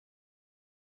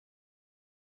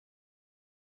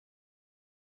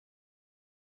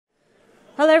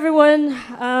Hello everyone,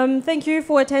 thank you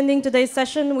for attending today's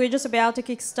session. We're just about to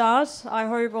kickstart. I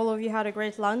hope all of you had a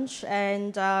great lunch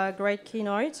and a great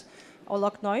keynote or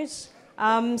lock note.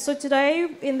 So today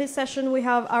in this session we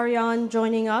have Arjan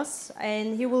joining us,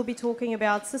 and he will be talking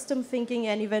about system thinking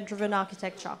and event-driven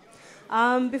architecture.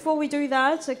 Before we do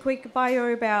that, a quick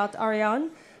bio about Arjan.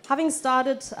 Having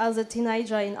started as a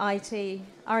teenager in IT,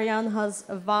 Arjan has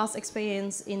a vast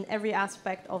experience in every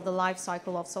aspect of the life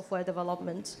cycle of software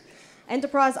development.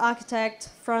 Enterprise architect,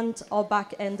 front or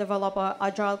back-end developer,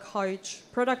 agile coach,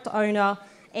 product owner,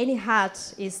 any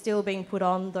hat is still being put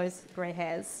on those grey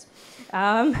hairs.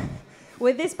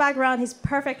 With this background, he's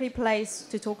perfectly placed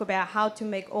to talk about how to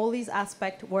make all these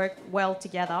aspects work well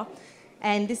together.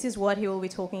 And this is what he will be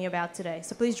talking about today.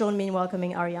 So please join me in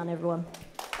welcoming Arjan, everyone.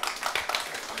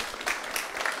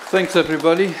 Thanks,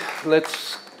 everybody.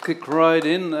 Let's kick right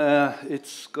in.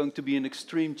 It's going to be an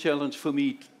extreme challenge for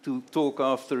me to talk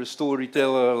after a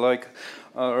storyteller like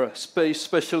our space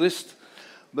specialist,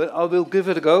 but I will give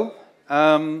it a go.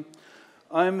 I'm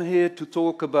here to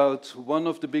talk about one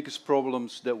of the biggest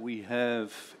problems that we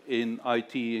have in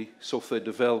IT software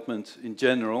development in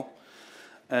general,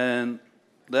 and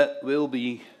that will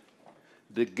be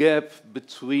the gap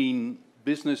between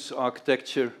business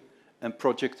architecture and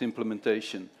project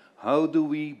implementation. How do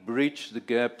we bridge the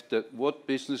gap that what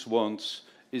business wants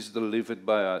is delivered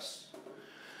by us?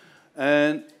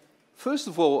 And first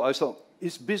of all, I thought,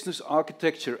 is business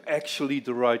architecture actually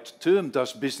the right term?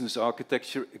 Does business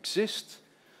architecture exist?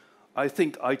 I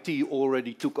think IT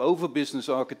already took over business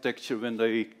architecture when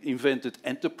they invented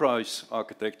enterprise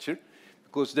architecture,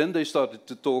 because then they started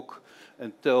to talk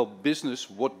and tell business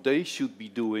what they should be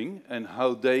doing and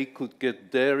how they could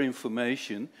get their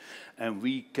information, and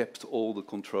we kept all the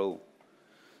control.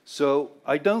 So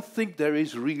I don't think there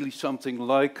is really something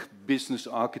like business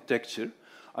architecture.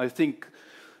 I think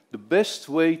the best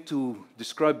way to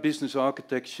describe business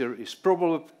architecture is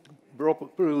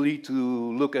probably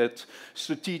to look at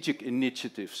strategic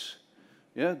initiatives.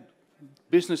 Yeah?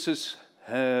 Businesses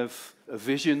have a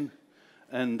vision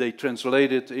and they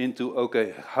translate it into,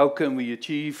 okay, how can we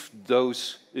achieve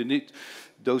those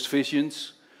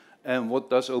visions, and what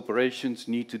does operations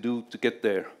need to do to get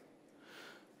there?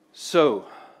 So,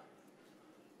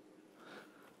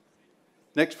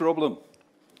 next problem.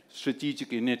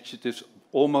 Strategic initiatives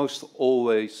almost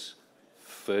always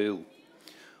fail.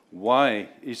 Why?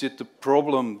 Is it the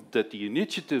problem that the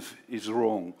initiative is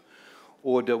wrong,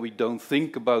 or that we don't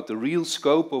think about the real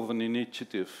scope of an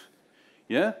initiative?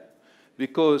 Yeah?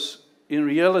 Because in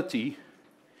reality,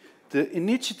 the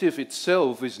initiative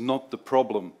itself is not the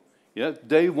problem. Yeah?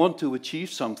 They want to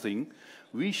achieve something.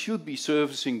 We should be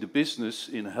servicing the business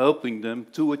in helping them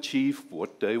to achieve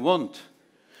what they want.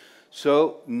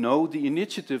 So, no, the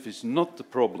initiative is not the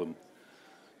problem.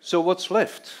 So what's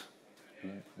left?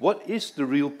 What is the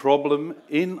real problem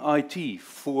in IT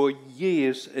for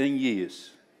years and years?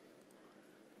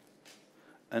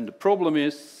 And the problem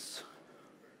is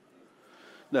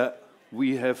that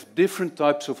we have different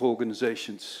types of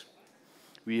organizations.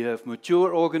 We have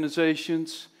mature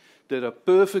organizations that are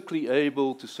perfectly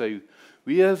able to say,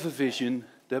 we have a vision,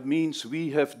 that means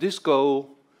we have this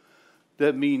goal,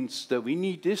 that means that we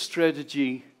need this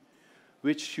strategy,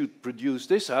 which should produce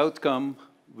this outcome,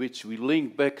 which we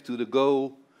link back to the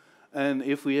goal. And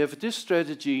if we have this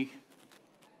strategy,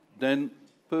 then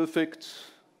perfect.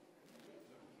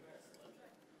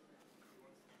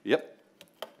 Yep,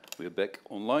 we're back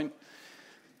online.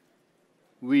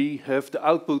 We have the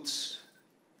outputs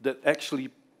that actually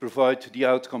provide the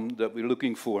outcome that we're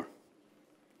looking for.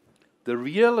 The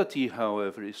reality,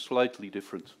 however, is slightly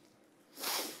different.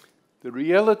 The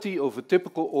reality of a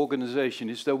typical organization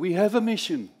is that we have a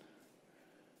mission,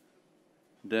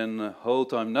 then whole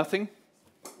time nothing,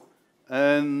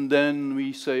 and then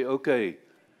we say, okay,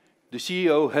 the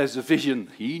CEO has a vision,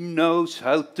 he knows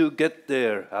how to get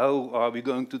there, how are we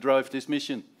going to drive this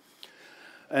mission?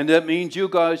 And that means you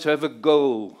guys have a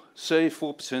goal, save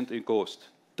 4% in cost,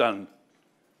 done,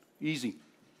 easy.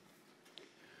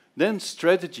 Then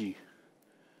strategy.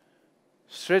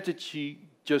 Strategy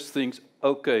just thinks,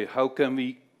 okay, how can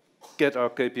we get our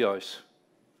KPIs?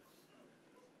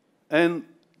 And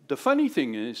the funny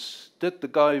thing is that the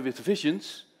guy with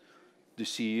visions, the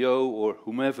CEO or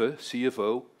whomever,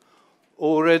 CFO,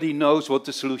 already knows what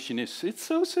the solution is. It's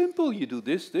so simple. You do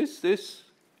this, this, this.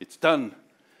 It's done.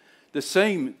 The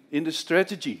same in the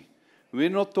strategy. We're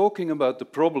not talking about the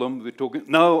problem. We're talking,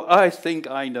 no, I think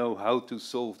I know how to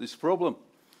solve this problem.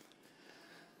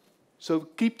 So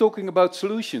keep talking about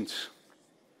solutions.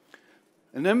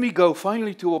 And then we go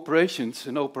finally to operations,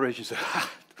 and operations say,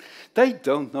 they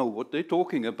don't know what they're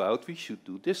talking about, we should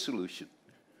do this solution.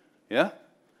 Yeah?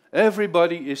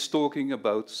 Everybody is talking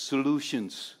about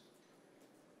solutions.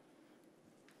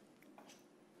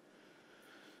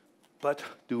 But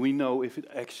do we know if it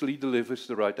actually delivers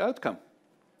the right outcome?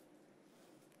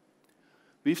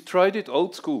 We've tried it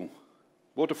old school,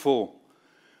 waterfall.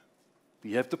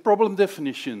 We have the problem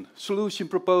definition, solution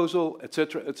proposal,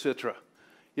 etc., etc.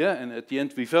 Yeah, and at the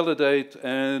end we validate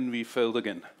and we failed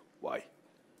again. Why?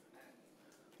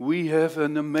 We have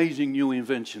an amazing new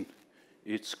invention.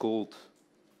 It's called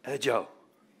Agile.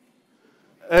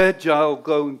 Agile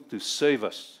going to save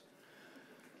us.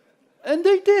 And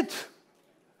they did.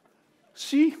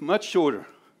 See, much shorter.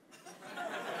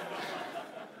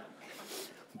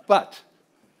 But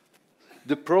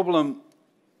the problem,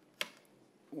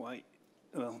 why?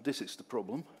 Well, this is the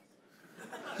problem.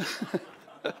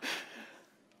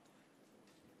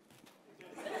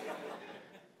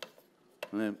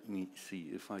 Let me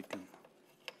see if I can.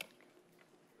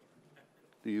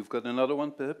 You've got another one,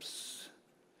 perhaps?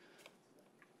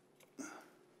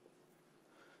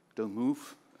 Don't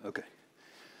move. Okay.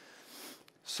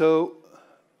 So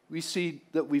we see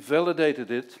that we validated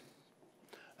it,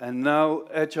 and now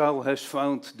Agile has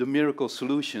found the miracle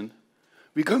solution.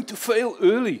 We're going to fail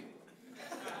early.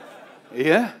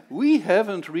 Yeah, we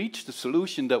haven't reached the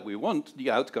solution that we want,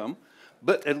 the outcome,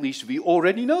 but at least we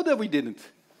already know that we didn't.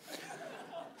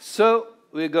 So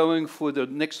we're going for the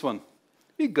next one.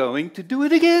 We're going to do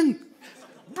it again.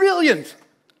 Brilliant.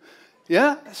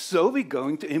 Yeah, so we're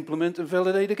going to implement and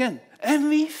validate again. And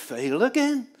we fail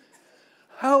again.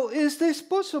 How is this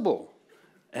possible?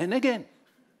 And again.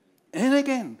 And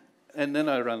again. And then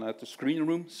I ran out of screen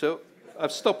room, so I'm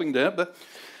stopping there. But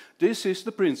this is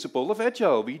the principle of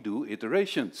Agile. We do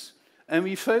iterations. And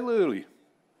we fail early.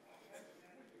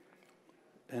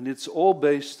 And it's all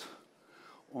based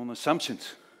on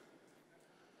assumptions.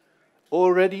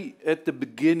 Already at the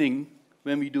beginning,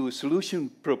 when we do a solution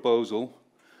proposal,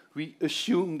 we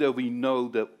assume that we know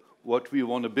that what we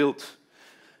want to build.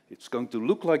 It's going to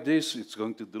look like this, it's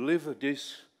going to deliver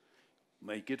this,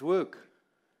 make it work.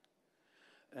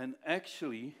 And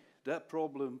actually, that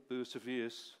problem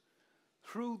perseveres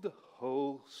through the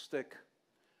whole stack.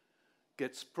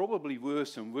 Gets probably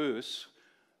worse and worse,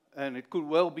 and it could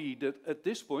well be that at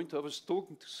this point I was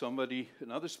talking to somebody,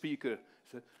 another speaker,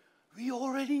 said, we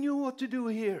already knew what to do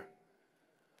here.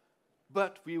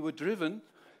 But we were driven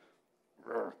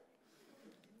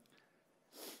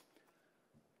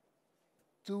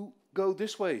to go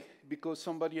this way because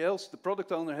somebody else, the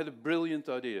product owner, had a brilliant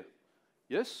idea.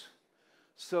 Yes?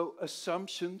 So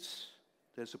assumptions,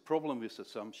 there's a problem with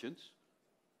assumptions.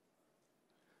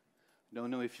 I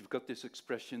don't know if you've got this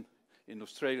expression in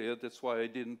Australia, that's why I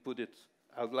didn't put it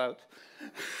out loud.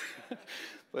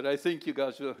 But I think you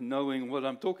guys are knowing what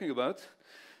I'm talking about.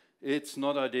 It's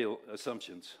not ideal,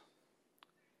 assumptions.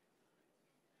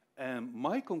 And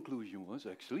my conclusion was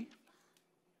actually,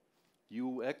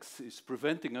 UX is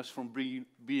preventing us from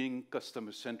being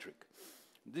customer-centric.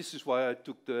 This is why I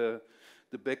took the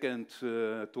back-end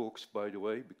talks, by the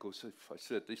way, because if I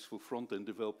said this for front-end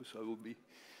developers, I will be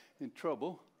in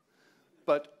trouble.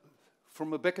 But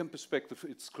from a back-end perspective,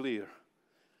 it's clear.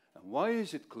 And why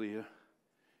is it clear?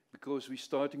 Because we're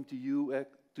starting to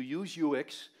use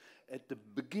UX at the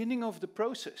beginning of the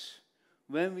process.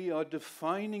 When we are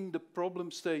defining the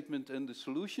problem statement and the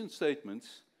solution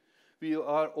statements, we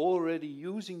are already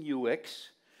using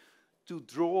UX to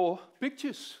draw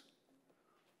pictures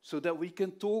so that we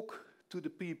can talk to the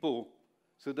people,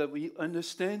 so that we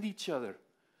understand each other.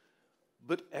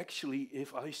 But actually,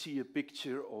 if I see a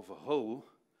picture of a hole,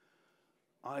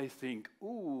 I think,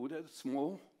 ooh, that's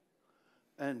small.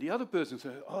 And the other person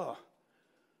says, oh,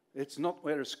 it's not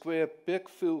where a square peg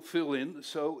fill in,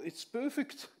 so it's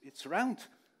perfect, it's round.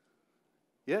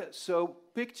 Yeah, so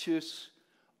pictures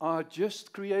are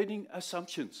just creating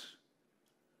assumptions.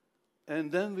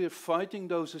 And then we're fighting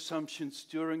those assumptions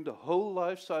during the whole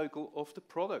life cycle of the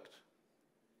product.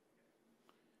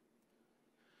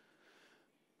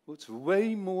 What's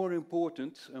way more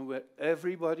important, and where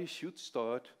everybody should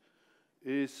start,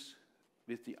 is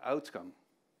with the outcome.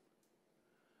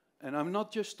 And I'm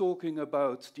not just talking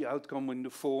about the outcome in the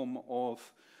form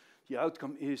of the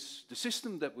outcome is the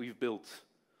system that we've built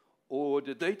or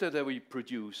the data that we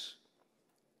produce.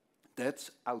 That's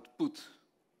output.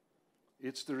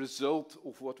 It's the result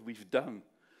of what we've done,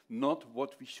 not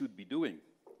what we should be doing.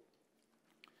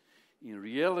 In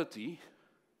reality,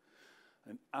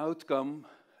 an outcome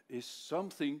is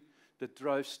something that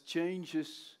drives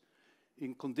changes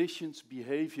in conditions,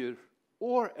 behavior,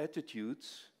 or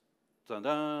attitudes,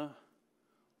 ta-da,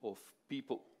 of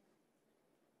people.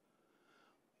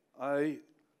 I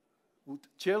would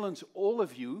challenge all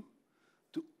of you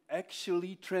to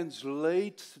actually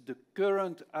translate the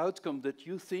current outcome that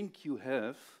you think you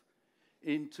have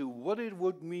into what it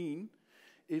would mean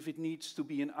if it needs to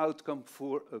be an outcome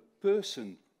for a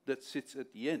person that sits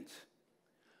at the end.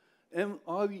 And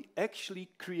are we actually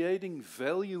creating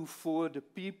value for the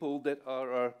people that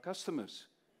are our customers?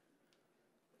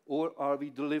 Or are we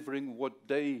delivering what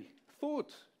they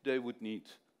thought they would need?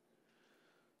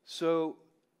 So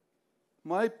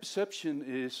my perception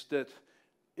is that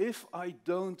if I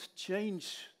don't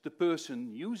change the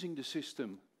person using the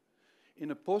system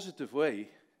in a positive way,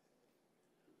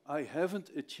 I haven't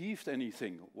achieved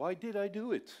anything. Why did I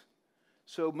do it?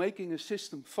 So making a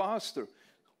system faster,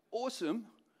 awesome,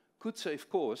 could save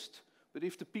cost, but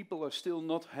if the people are still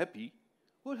not happy,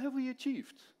 what have we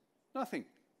achieved? Nothing.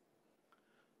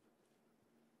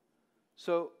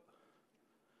 So,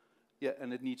 yeah,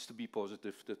 and it needs to be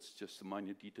positive. That's just a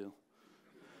minor detail.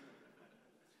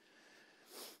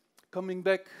 Coming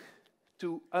back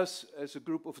to us as a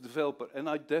group of developers, and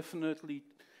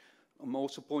I'm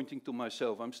also pointing to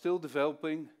myself. I'm still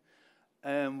developing,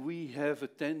 and we have a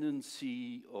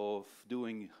tendency of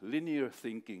doing linear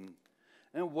thinking.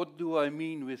 And what do I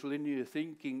mean with linear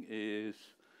thinking is,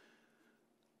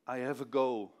 I have a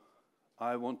goal.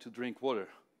 I want to drink water.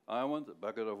 I want a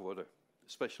bucket of water,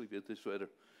 especially with this weather.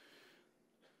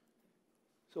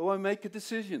 So I make a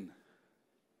decision.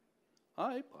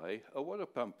 I buy a water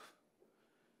pump.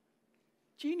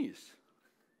 Genius.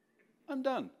 I'm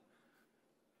done.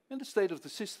 And the state of the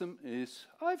system is,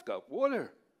 I've got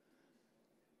water.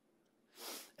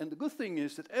 And the good thing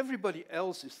is that everybody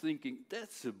else is thinking,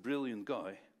 that's a brilliant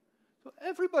guy. So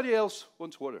everybody else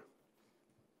wants water.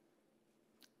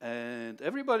 And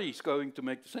everybody's going to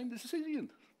make the same decision.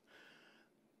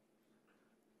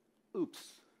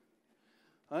 Oops.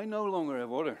 I no longer have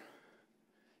water.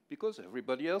 Because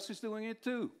everybody else is doing it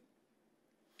too.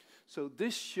 So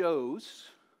this shows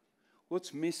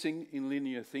what's missing in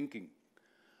linear thinking.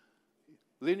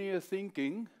 Linear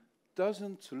thinking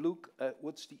doesn't look at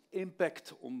what's the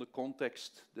impact on the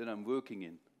context that I'm working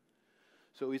in.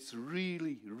 So it's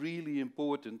really, really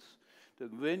important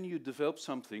that when you develop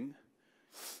something,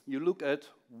 you look at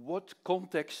what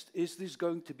context is this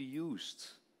going to be used.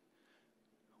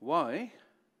 Why?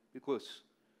 Because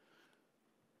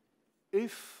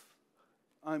if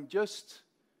I'm just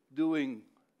doing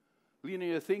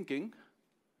linear thinking,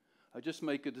 I just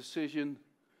make a decision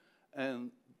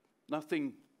and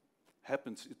nothing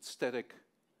happens, it's static.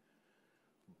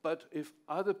 But if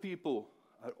other people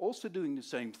are also doing the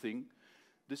same thing,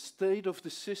 the state of the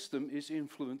system is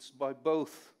influenced by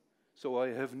both. So I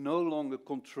have no longer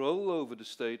control over the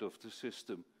state of the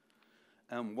system.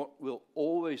 And what will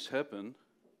always happen,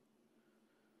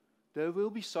 there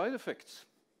will be side effects.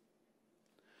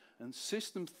 And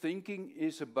system thinking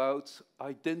is about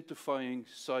identifying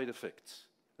side effects.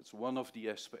 That's one of the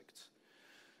aspects.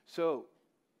 So,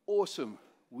 awesome.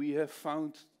 We have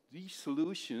found the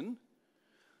solution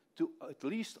to at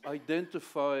least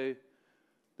identify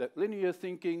that linear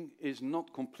thinking is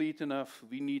not complete enough.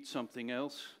 We need something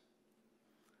else.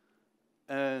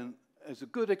 And as a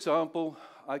good example,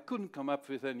 I couldn't come up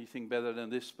with anything better than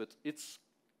this, but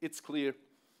it's clear.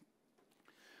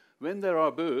 When there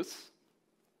are births,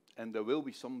 and there will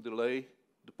be some delay,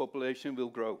 the population will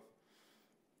grow.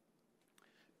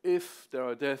 If there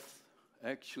are deaths,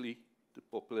 actually, the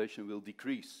population will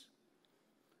decrease.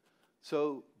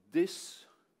 So this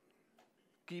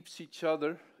keeps each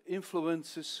other,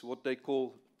 influences what they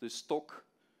call the stock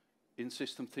in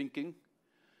system thinking.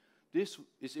 This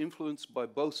is influenced by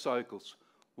both cycles.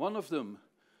 One of them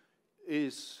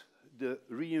is the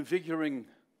reinvigorating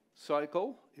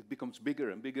cycle. It becomes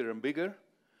bigger and bigger and bigger.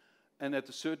 And at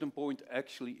a certain point,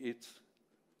 actually, it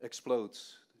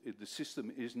explodes. The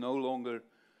system is no longer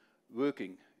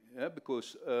working. Yeah?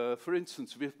 Because, for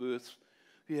instance, with births,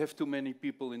 we have too many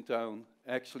people in town.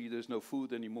 Actually, there's no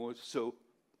food anymore, so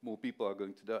more people are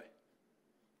going to die.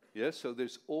 Yeah? So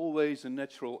there's always a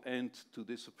natural end to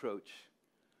this approach.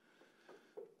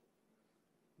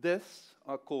 Deaths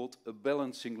are called a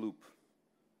balancing loop.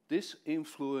 This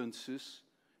influences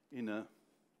in a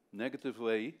negative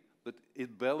way, but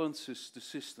it balances the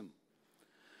system.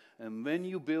 And when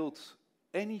you build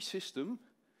any system,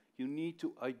 you need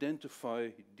to identify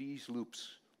these loops.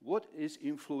 What is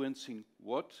influencing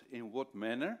what, in what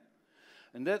manner?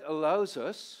 And that allows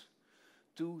us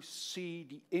to see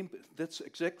the impact. That's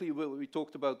exactly what we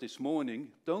talked about this morning.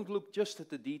 Don't look just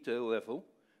at the detail level.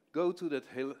 Go to that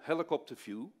helicopter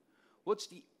view. What's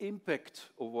the impact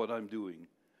of what I'm doing?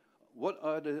 What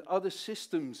are the other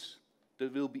systems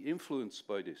that will be influenced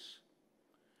by this?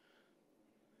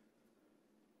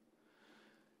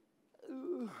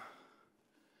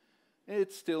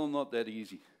 It's still not that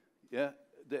easy. Yeah,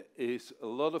 there is a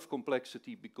lot of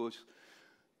complexity because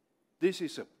this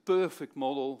is a perfect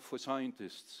model for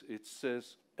scientists. It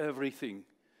says everything.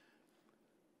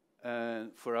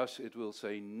 And for us, it will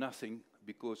say nothing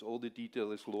because all the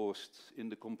detail is lost in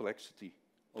the complexity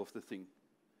of the thing.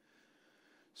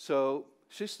 So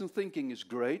system thinking is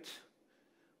great,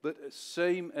 but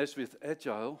same as with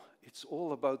Agile, it's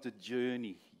all about the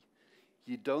journey.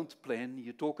 You don't plan,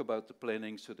 you talk about the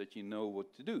planning so that you know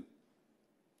what to do.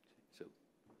 So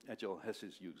Agile has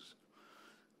its use.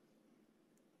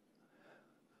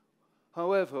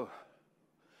 However,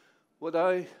 what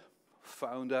I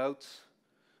found out,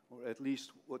 or at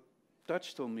least what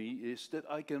touched on me, is that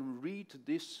I can read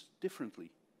this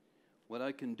differently. What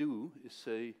I can do is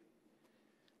say,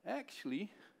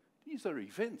 actually, these are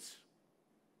events.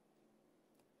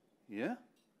 Yeah?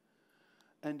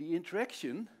 And the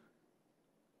interaction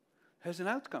has an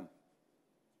outcome.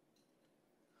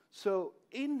 So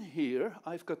in here,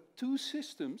 I've got two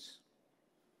systems,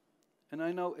 and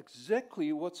I know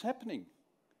exactly what's happening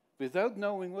without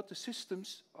knowing what the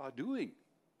systems are doing.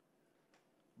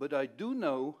 But I do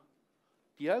know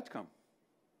the outcome.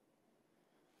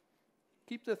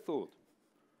 Keep that thought.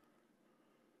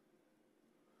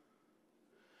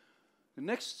 The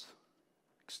next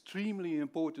extremely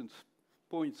important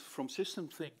point from system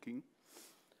thinking,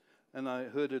 and I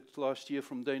heard it last year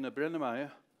from Dana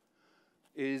Brennemeyer,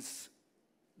 is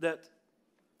that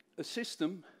a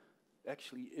system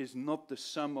actually is not the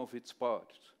sum of its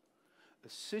parts. A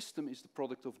system is the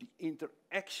product of the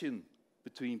interaction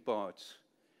between parts.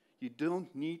 You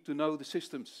don't need to know the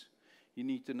systems. You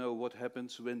need to know what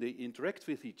happens when they interact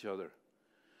with each other.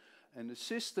 And the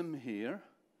system here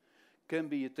can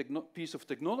be a piece of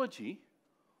technology,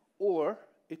 or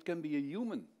it can be a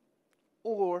human,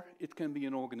 or it can be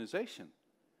an organization.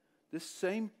 The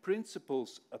same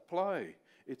principles apply.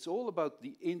 It's all about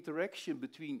the interaction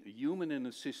between a human and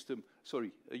a system,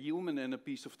 a human and a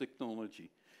piece of technology.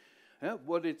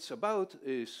 What it's about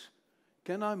is,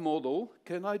 can I model,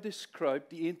 can I describe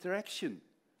the interaction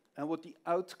and what the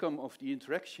outcome of the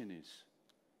interaction is?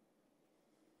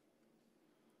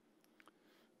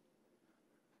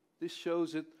 This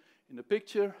shows it in the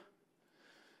picture.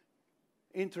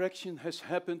 Interaction has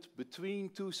happened between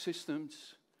two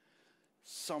systems.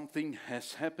 Something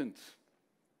has happened.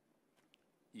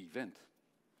 Event.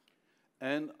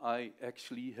 And I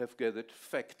actually have gathered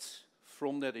facts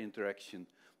from that interaction.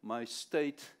 My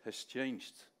state has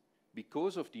changed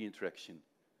because of the interaction.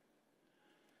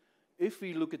 If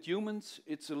we look at humans,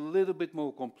 it's a little bit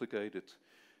more complicated,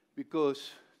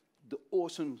 because the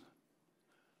awesome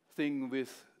thing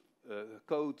with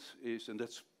code is, and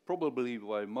that's probably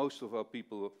why most of our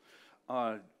people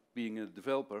are being a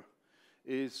developer,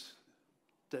 is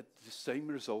that the same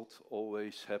result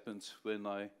always happens when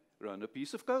I run a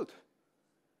piece of code.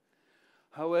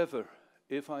 However,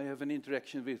 if I have an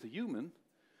interaction with a human,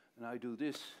 and I do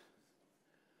this,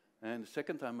 and the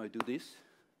second time I do this,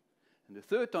 and the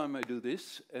third time I do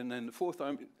this, and then the fourth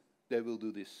time they will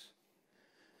do this,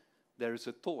 there is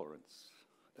a tolerance,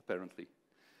 apparently.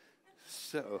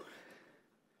 So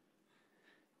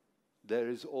there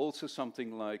is also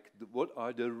something like, what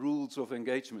are the rules of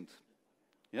engagement?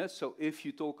 Yeah, so if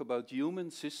you talk about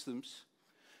human systems,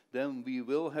 then we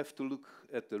will have to look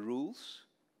at the rules,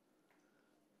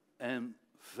 and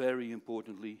very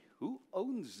importantly, who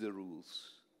owns the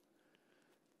rules?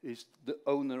 Is the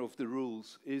owner of the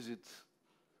rules, is it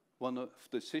one of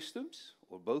the systems,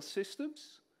 or both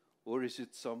systems, or is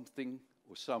it something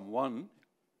or someone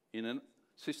in a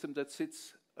system that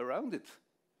sits around it?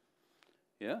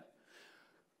 Yeah?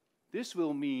 This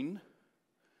will mean,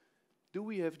 do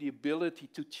we have the ability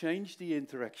to change the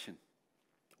interaction?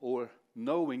 Or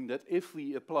knowing that if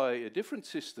we apply a different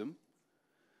system,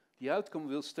 the outcome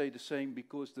will stay the same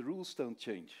because the rules don't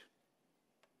change.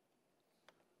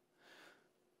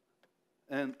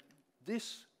 And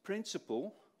this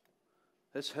principle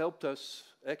has helped us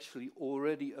actually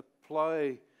already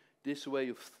apply this way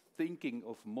of thinking,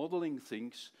 of modeling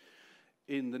things,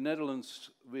 in the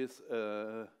Netherlands with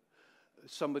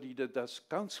somebody that does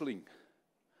counseling.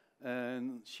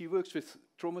 And she works with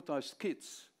traumatized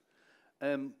kids.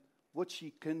 And what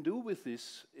she can do with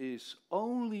this is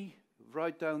only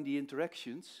write down the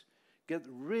interactions, get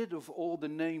rid of all the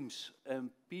names and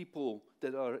people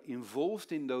that are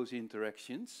involved in those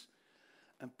interactions,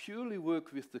 and purely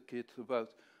work with the kid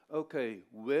about, okay,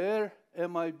 where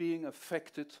am I being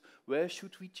affected? Where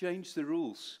should we change the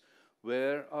rules?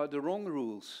 Where are the wrong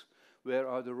rules? Where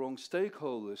are the wrong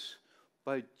stakeholders?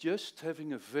 By just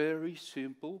having a very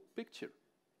simple picture.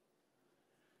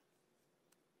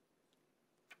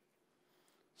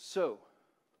 So,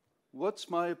 what's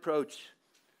my approach?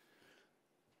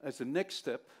 As the next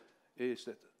step is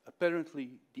that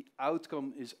apparently the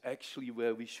outcome is actually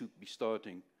where we should be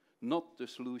starting, not the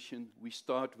solution. We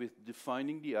start with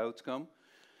defining the outcome,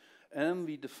 and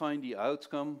we define the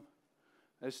outcome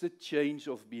as the change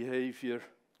of behavior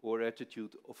or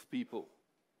attitude of people.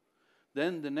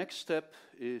 Then the next step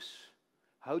is,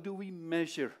 how do we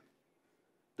measure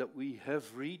that we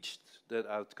have reached that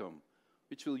outcome,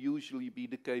 which will usually be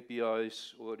the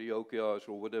KPIs or the OKRs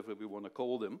or whatever we want to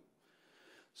call them.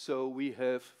 So we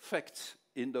have facts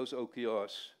in those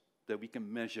OKRs that we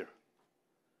can measure.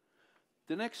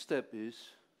 The next step is,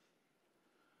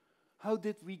 how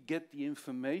did we get the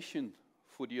information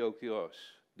for the OKRs,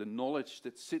 the knowledge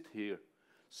that sit here?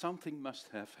 Something must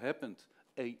have happened.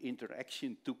 An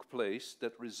interaction took place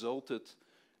that resulted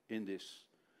in this.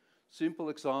 Simple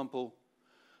example,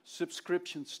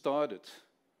 subscription started.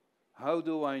 How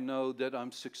do I know that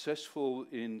I'm successful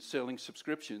in selling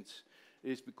subscriptions?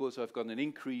 Is because I've got an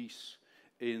increase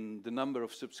in the number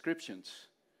of subscriptions.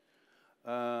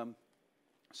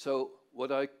 So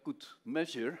what I could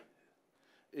measure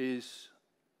is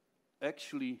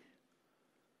actually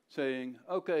saying,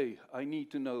 okay, I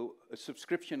need to know a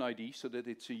subscription ID so that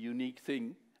it's a unique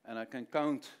thing, and I can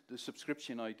count the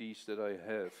subscription IDs that I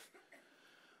have.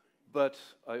 But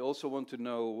I also want to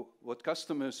know what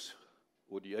customers,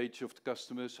 or the age of the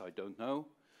customers, I don't know.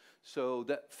 So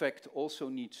that fact also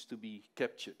needs to be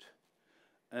captured.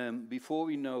 And before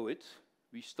we know it,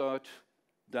 we start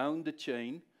down the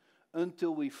chain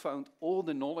until we found all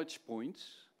the knowledge points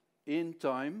in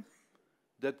time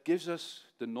that gives us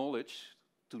the knowledge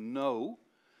to know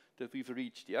that we've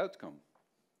reached the outcome.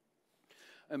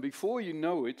 And before you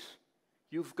know it,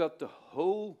 you've got the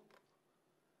whole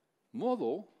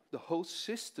model, the whole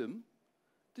system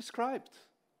described.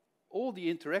 All the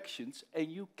interactions, and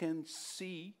you can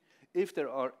see if there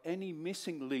are any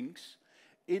missing links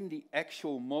in the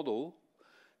actual model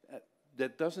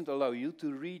that doesn't allow you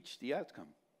to reach the outcome.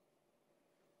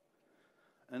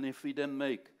 And if we then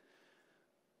make,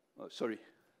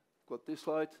 got this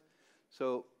slide.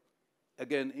 So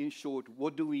again, in short,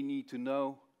 what do we need to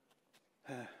know?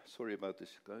 Sorry about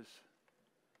this, guys.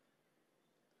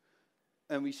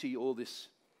 And we see all this.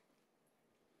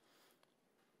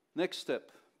 Next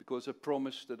step, because I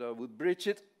promised that I would bridge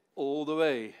it all the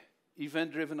way.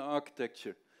 Event-driven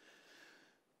architecture.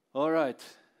 All right,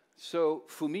 so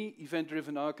for me,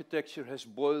 event-driven architecture has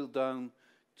boiled down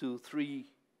to 3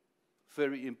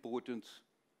 very important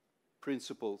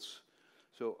principles.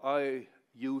 So I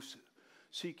use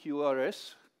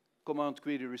CQRS, Command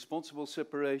Query Responsible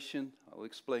Separation. I'll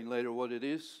explain later what it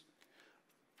is.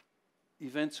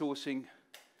 Event sourcing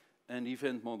and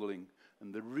event modeling.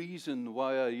 And the reason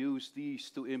why I use these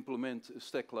to implement a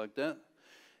stack like that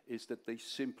is that they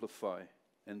simplify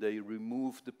and they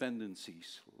remove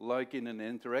dependencies. Like in an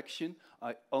interaction,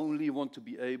 I only want to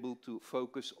be able to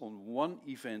focus on one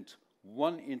event,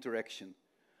 one interaction,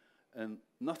 and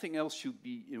nothing else should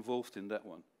be involved in that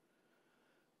one.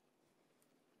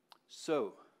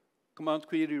 So, command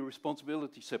query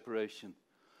responsibility separation.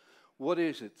 What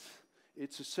is it?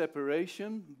 It's a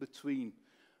separation between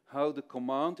how the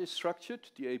command is structured,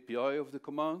 the API of the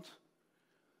command.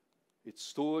 It's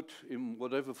stored in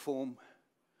whatever form.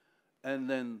 And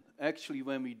then actually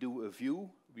when we do a view,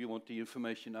 we want the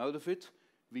information out of it,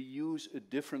 we use a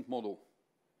different model.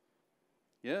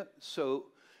 Yeah, so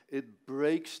it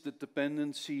breaks the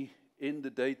dependency in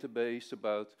the database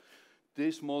about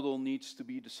this model needs to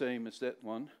be the same as that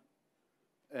one.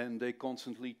 And they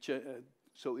constantly change.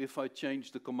 So if I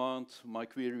change the command, my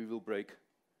query will break.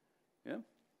 Yeah?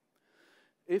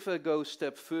 If I go a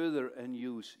step further and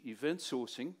use event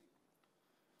sourcing,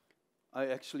 I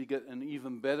actually get an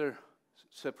even better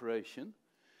separation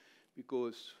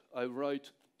because I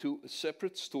write to a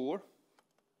separate store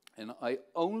and I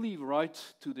only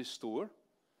write to this store.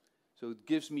 So it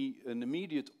gives me an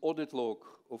immediate audit log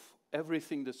of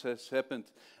everything that has happened,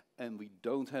 and we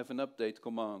don't have an update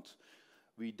command.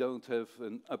 We don't have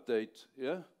an update,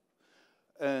 yeah?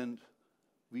 And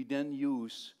we then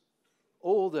use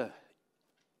all the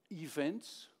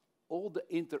events, all the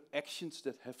interactions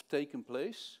that have taken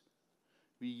place,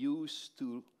 we use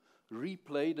to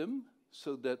replay them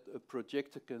so that a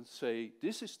projector can say,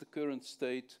 this is the current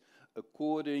state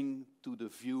according to the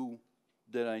view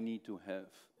that I need to have.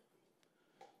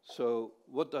 So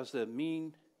what does that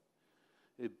mean?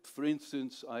 If, for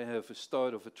instance, I have a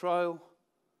start of a trial,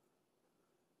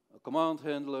 a command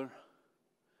handler,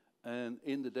 and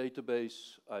in the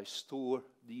database I store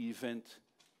the event.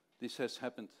 This has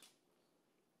happened.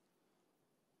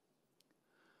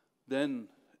 Then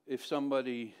if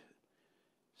somebody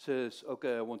says,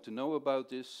 okay, I want to know about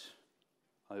this.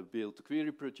 I build a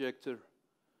query projector,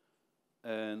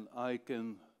 and I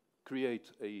can create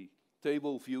a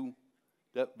table view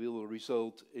that will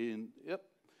result in, yep,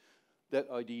 that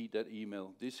ID, that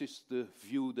email. This is the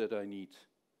view that I need.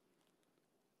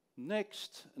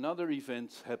 Next, another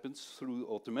event happens through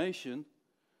automation,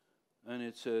 and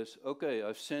it says, okay,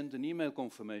 I've sent an email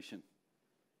confirmation.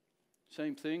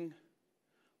 Same thing,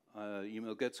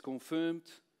 email gets confirmed.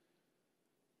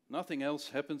 Nothing else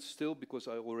happens still because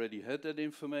I already had that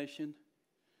information.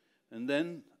 And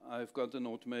then I've got an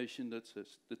automation that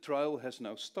says, the trial has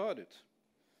now started.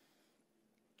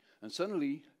 And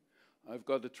suddenly, I've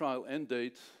got a trial end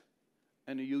date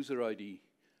and a user ID.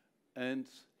 And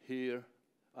here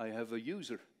I have a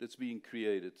user that's being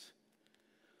created.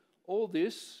 All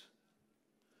this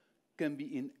can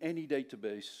be in any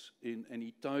database, in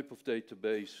any type of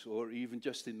database, or even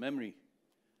just in memory.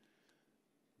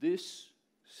 This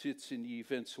sits in the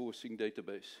event sourcing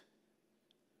database,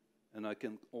 and I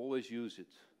can always use it.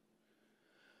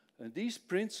 And these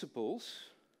principles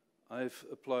I've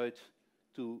applied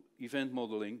to event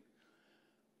modeling.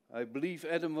 I believe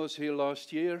Adam was here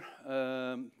last year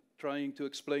trying to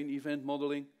explain event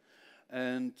modeling,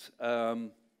 and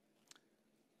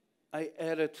I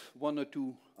added 1 or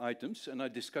 2 items, and I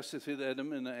discussed it with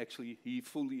Adam, and actually he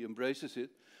fully embraces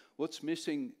it. What's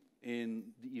missing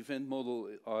in the event model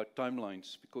are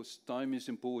timelines, because time is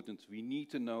important. We need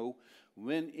to know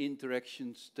when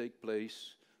interactions take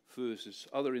place versus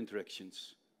other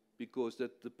interactions, because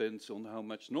that depends on how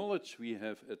much knowledge we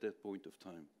have at that point of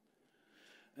time.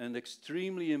 And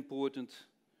extremely important,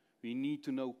 we need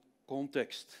to know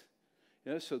context.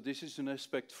 Yeah, so this is an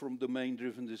aspect from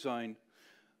domain-driven design,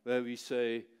 where we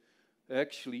say,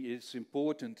 actually it's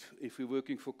important, if we're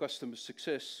working for customer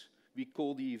success, we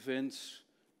call the events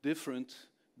different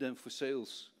than for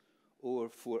sales or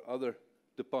for other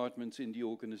departments in the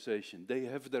organization. They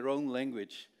have their own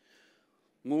language.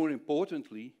 More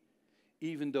importantly,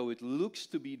 even though it looks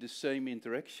to be the same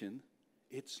interaction,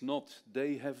 it's not.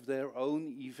 They have their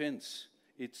own events.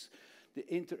 It's the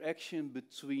interaction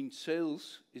between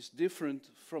sales is different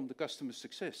from the customer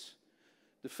success.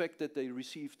 The fact that they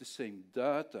receive the same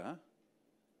data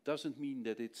doesn't mean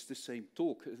that it's the same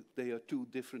talk. They are 2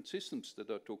 different systems that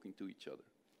are talking to each other.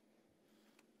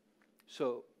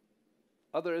 So,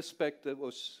 other aspect that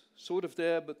was sort of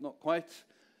there, but not quite,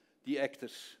 the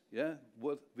actors, yeah?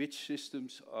 Which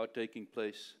systems are taking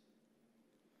place.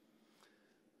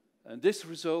 And this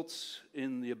results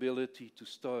in the ability to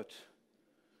start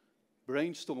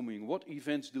brainstorming, what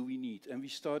events do we need? And we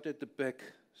start at the back,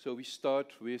 so we start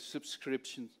with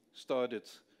subscription started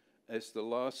as the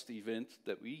last event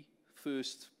that we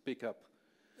first pick up.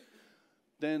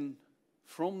 Then,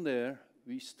 from there,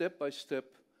 we step by step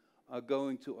are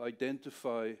going to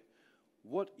identify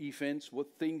what events,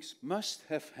 what things must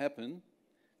have happened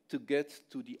to get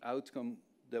to the outcome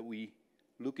that we're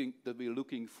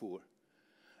looking for.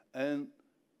 And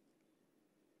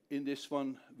in this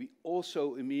one, we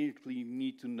also immediately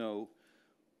need to know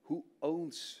who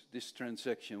owns this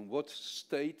transaction, what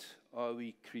state are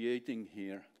we creating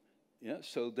here. Yeah,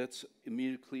 so that's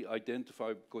immediately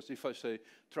identified, because if I say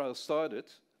trial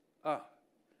started,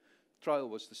 trial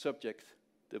was the subject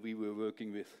that we were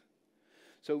working with.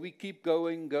 So we keep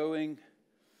going, and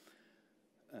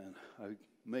I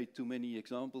made too many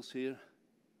examples here,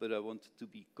 but I wanted to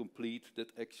be complete that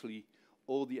actually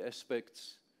all the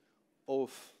aspects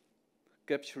of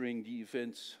capturing the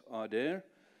events are there.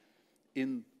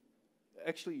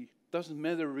 Actually, doesn't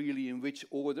matter really in which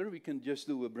order, we can just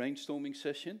do a brainstorming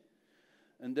session.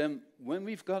 And then when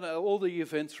we've got all the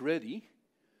events ready,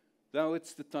 now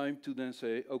it's the time to then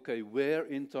say, okay, where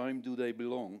in time do they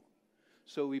belong?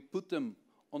 So we put them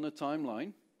on a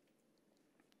timeline,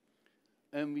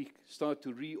 and we start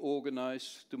to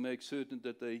reorganize to make certain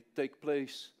that they take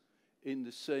place in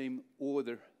the same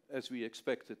order as we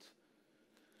expected.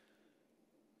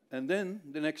 And then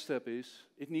the next step is,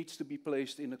 it needs to be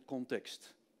placed in a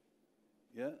context.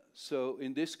 Yeah? So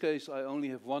in this case, I only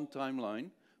have 1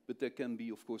 timeline, but there can be,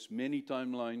 of course, many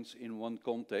timelines in 1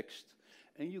 context,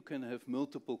 and you can have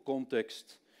multiple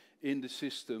contexts in the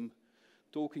system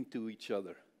talking to each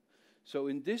other. So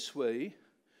in this way,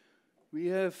 we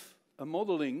have a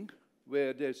modeling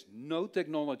where there's no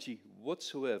technology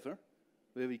whatsoever,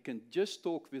 where we can just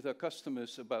talk with our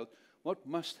customers about what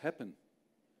must happen.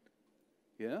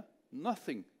 Yeah?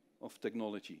 Nothing of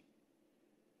technology.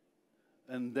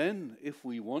 And then, if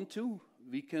we want to,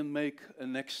 we can make a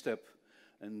next step.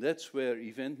 And that's where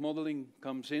event modeling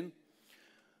comes in.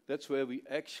 That's where we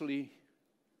actually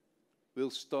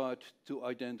will start to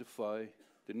identify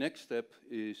the next step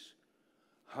is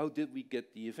how did we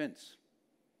get the events?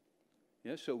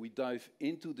 Yeah, so we dive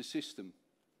into the system.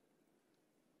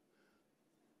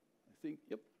 I think,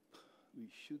 yep, we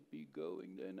should be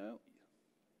going there now.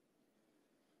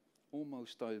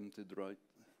 Almost timed it right.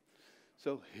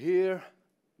 So here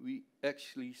we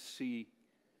actually see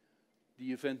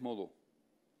the event model.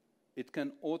 It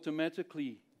can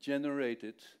automatically generate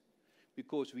it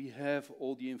because we have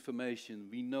all the information.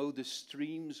 We know the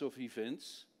streams of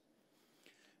events.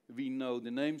 We know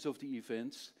the names of the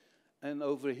events. And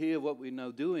over here, what we're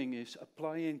now doing is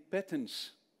applying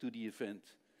patterns to the event.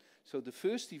 So the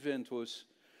first event was,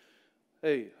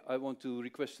 hey, I want to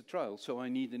request a trial, so I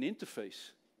need an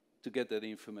interface to get that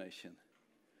information.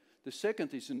 The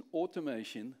second is an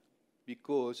automation,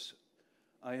 because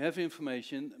I have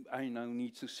information, I now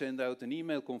need to send out an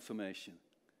email confirmation.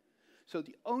 So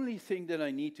the only thing that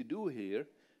I need to do here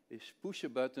is push a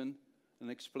button and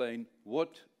explain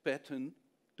what pattern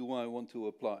do I want to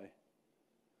apply.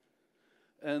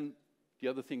 And the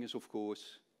other thing is, of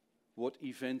course, what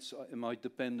events am I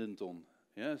dependent on?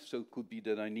 Yeah, so it could be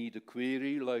that I need a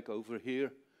query, like over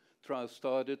here, trial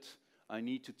started. I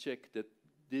need to check that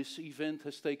this event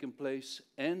has taken place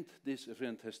and this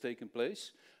event has taken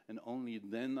place, and only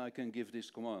then I can give this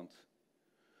command.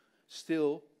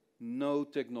 Still, no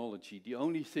technology. The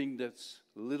only thing that's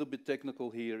a little bit technical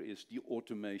here is the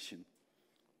automation.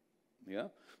 Yeah?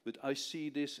 But I see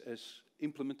this as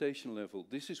implementation level.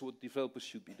 This is what developers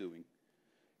should be doing.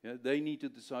 Yeah? They need to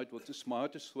decide what the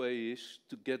smartest way is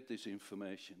to get this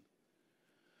information.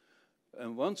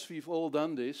 And once we've all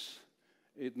done this,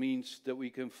 it means that we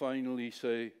can finally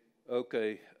say,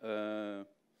 okay, let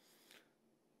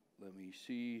me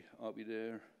see, are we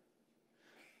there?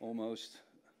 Almost.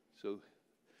 So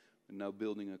we're now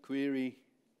building a query.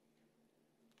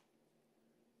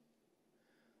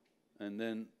 And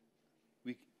then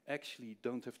we actually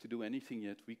don't have to do anything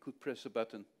yet. We could press a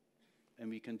button and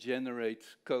we can generate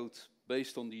code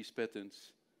based on these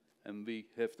patterns. And we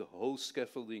have the whole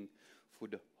scaffolding for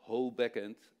the whole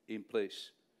backend in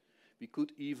place. We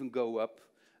could even go up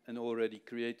and already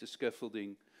create the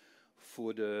scaffolding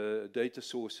for the data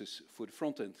sources for the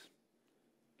front end.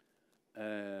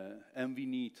 And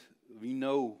we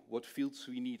know what fields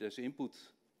we need as input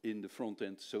in the front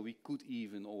end, so we could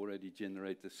even already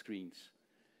generate the screens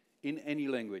in any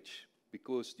language,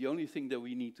 because the only thing that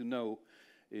we need to know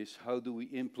is how do we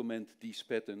implement these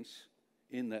patterns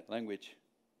in that language.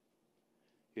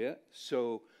 Yeah,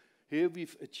 so here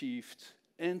we've achieved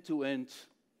end-to-end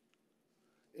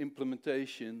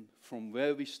implementation from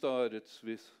where we started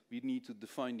with we need to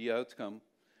define the outcome,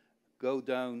 go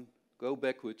down, go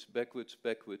backwards, backwards,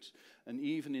 backwards. And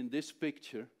even in this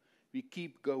picture, we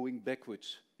keep going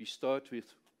backwards. We start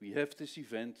with, we have this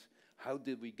event, how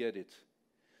did we get it?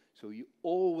 So you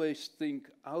always think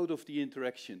out of the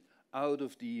interaction, out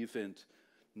of the event,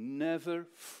 never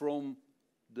from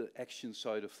the action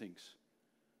side of things.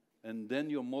 And then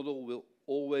your model will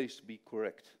always be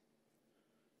correct.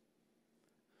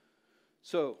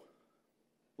 So,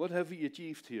 what have we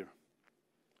achieved here?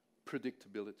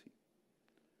 Predictability.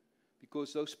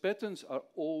 Because those patterns are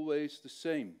always the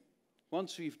same.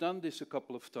 Once we've done this a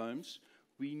couple of times,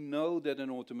 we know that an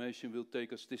automation will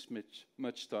take us this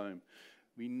much time.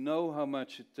 We know how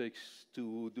much it takes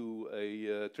to do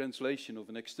a translation of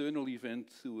an external event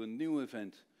to a new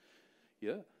event.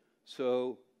 Yeah?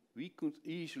 So, we could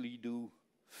easily do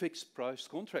fixed price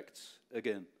contracts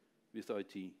again with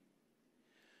IT.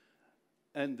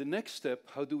 And the next step,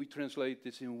 how do we translate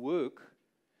this in work?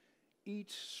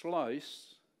 Each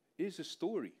slice is a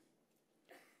story.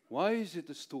 Why is it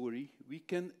a story? We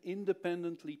can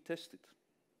independently test it.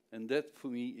 And that, for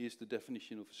me, is the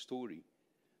definition of a story.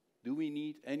 Do we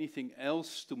need anything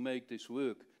else to make this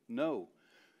work? No.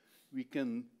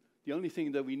 The only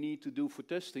thing that we need to do for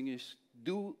testing is,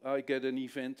 do I get an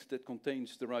event that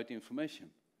contains the right information?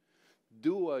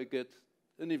 Do I get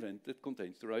an event that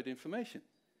contains the right information?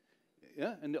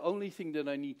 Yeah, and the only thing that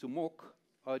I need to mock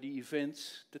are the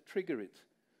events that trigger it.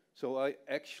 So I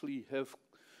actually have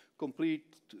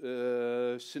complete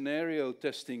scenario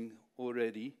testing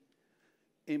already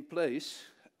in place.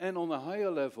 And on a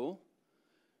higher level,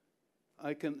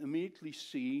 I can immediately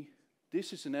see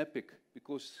this is an epic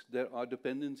because there are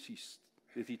dependencies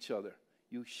with each other.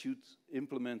 You should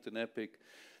implement an epic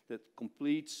that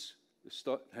completes,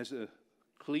 has a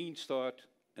clean start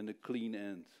and a clean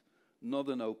end. Not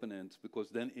an open end, because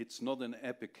then it's not an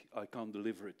epic, I can't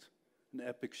deliver it. An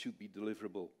epic should be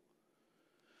deliverable.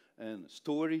 And a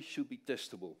story should be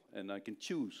testable, and I can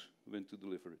choose when to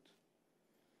deliver it.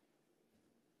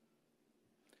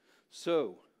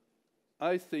 So,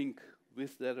 I think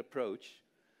with that approach,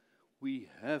 we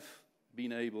have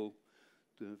been able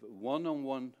to have a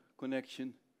one-on-one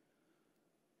connection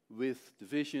with the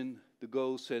vision, the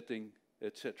goal setting,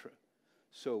 etc.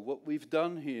 So what we've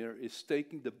done here is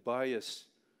taking the bias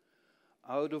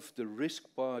out of the risk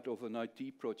part of an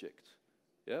IT project.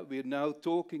 Yeah, we're now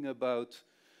talking about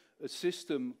a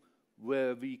system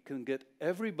where we can get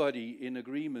everybody in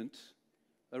agreement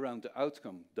around the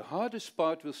outcome. The hardest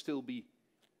part will still be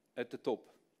at the top.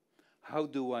 How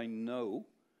do I know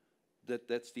that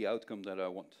that's the outcome that I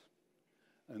want?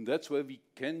 And that's where we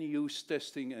can use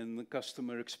testing and the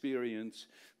customer experience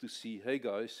to see, hey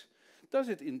guys, does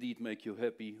it indeed make you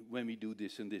happy when we do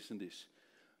this and this and this?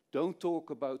 Don't talk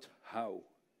about how.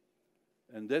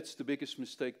 And that's the biggest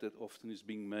mistake that often is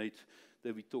being made,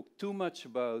 that we talk too much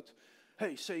about,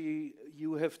 hey, say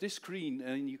you have this screen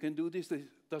and you can do this,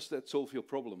 does that solve your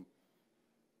problem?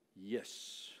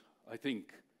 Yes, I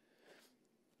think.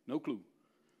 No clue.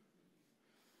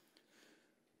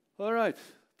 All right,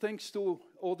 thanks to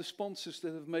all the sponsors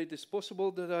that have made this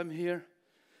possible, that I'm here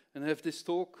and have this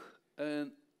talk.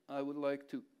 And I would like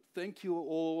to thank you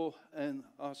all and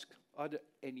ask, are there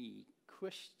any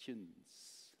questions?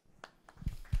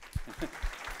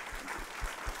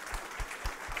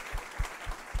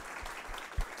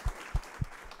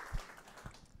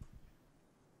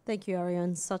 Thank you,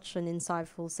 Arjan. Such an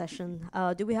insightful session.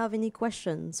 Do we have any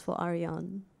questions for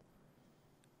Arjan?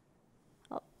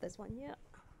 Oh, there's one here.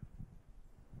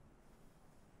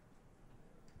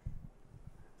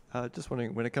 Just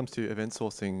wondering, when it comes to event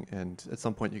sourcing, and at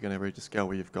some point you're going to reach a scale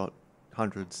where you've got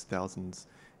hundreds, thousands,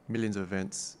 millions of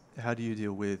events, how do you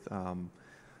deal with,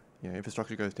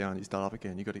 infrastructure goes down, you start up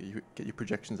again, you've got to get your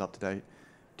projections up to date,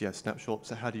 do you have snapshots,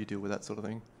 so how do you deal with that sort of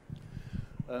thing?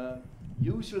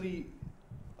 Usually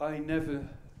I never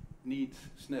need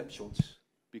snapshots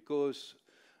because,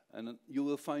 and you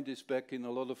will find this back in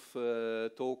a lot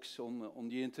of talks on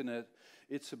the internet,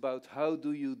 it's about how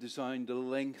do you design the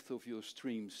length of your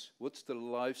streams? What's the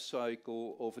life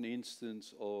cycle of an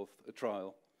instance of a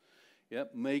trial? Yeah,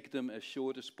 make them as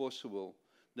short as possible,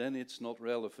 then it's not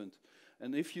relevant.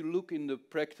 And if you look in the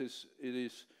practice, it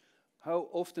is how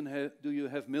often do you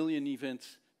have million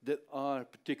events that are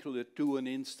particular to an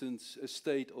instance, a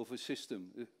state of a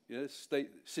system?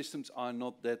 Systems are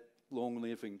not that long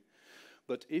living.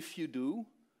 But if you do,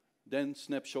 then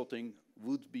snapshotting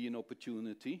would be an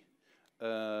opportunity.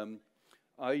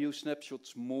 I use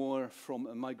snapshots more from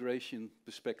a migration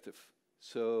perspective.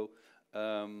 So,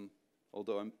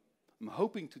 although I'm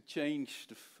hoping to change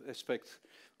the aspect,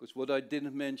 because what I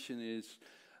didn't mention is,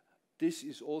 this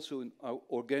is also an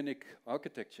organic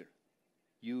architecture.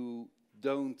 You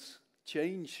don't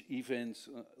change events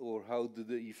or how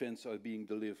the events are being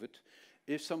delivered.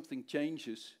 If something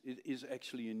changes, it is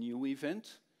actually a new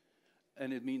event,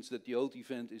 and it means that the old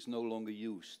event is no longer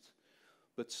used.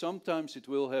 But sometimes it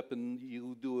will happen,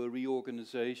 you do a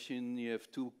reorganization, you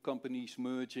have two companies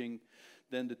merging,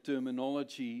 then the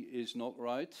terminology is not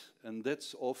right, and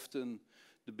that's often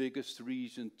the biggest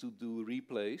reason to do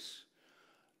replays.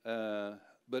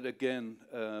 But again,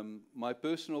 my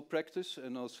personal practice,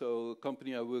 and also a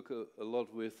company I work a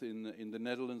lot with in the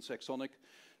Netherlands, Axonic,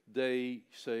 they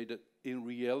say that in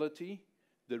reality,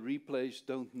 the replays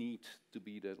don't need to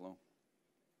be that long.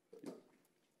 Yeah.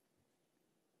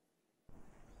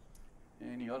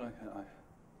 Any other?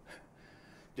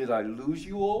 Did I lose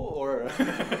you all, or?